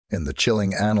In the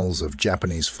chilling annals of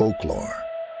Japanese folklore,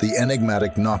 the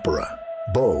enigmatic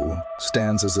Noppera-bō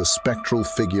stands as a spectral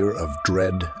figure of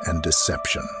dread and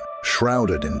deception.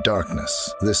 Shrouded in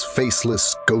darkness, this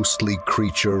faceless, ghostly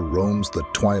creature roams the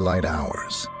twilight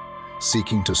hours,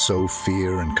 seeking to sow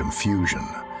fear and confusion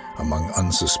among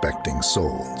unsuspecting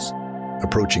souls.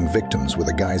 Approaching victims with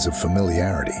a guise of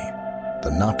familiarity,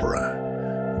 the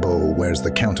Noppera-bō wears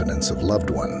the countenance of loved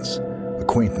ones,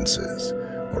 acquaintances,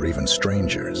 or even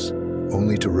strangers,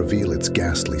 only to reveal its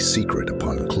ghastly secret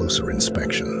upon closer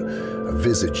inspection, a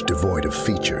visage devoid of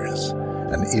features,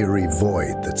 an eerie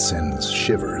void that sends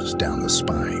shivers down the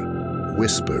spine.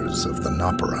 Whispers of the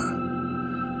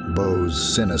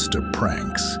Noppera-bō's sinister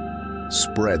pranks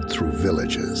spread through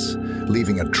villages,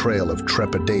 leaving a trail of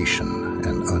trepidation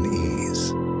and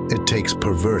unease. It takes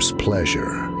perverse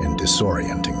pleasure in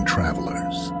disorienting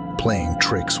travelers, playing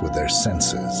tricks with their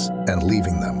senses and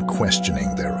leaving them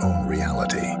questioning their own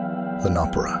reality. The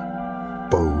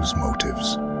Noppera-bō's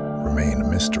motives remain a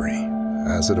mystery,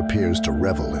 as it appears to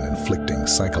revel in inflicting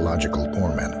psychological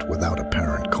torment without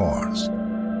apparent cause.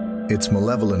 Its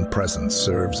malevolent presence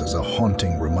serves as a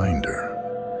haunting reminder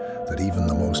that even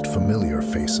the most familiar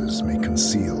faces may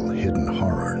conceal hidden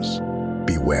horrors.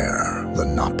 Beware the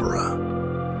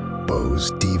Noppera-bō's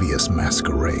devious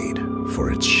masquerade, for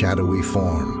its shadowy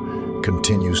form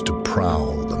continues to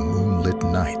prowl the moonlit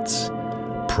nights,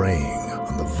 preying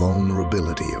on the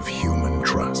vulnerability of human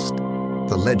trust.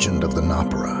 The legend of the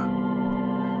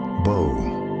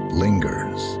Noppera-bō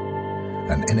lingers,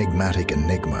 an enigmatic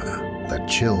enigma that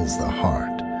chills the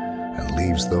heart and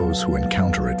leaves those who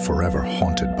encounter it forever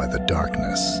haunted by the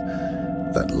darkness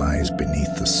that lies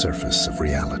beneath the surface of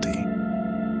reality.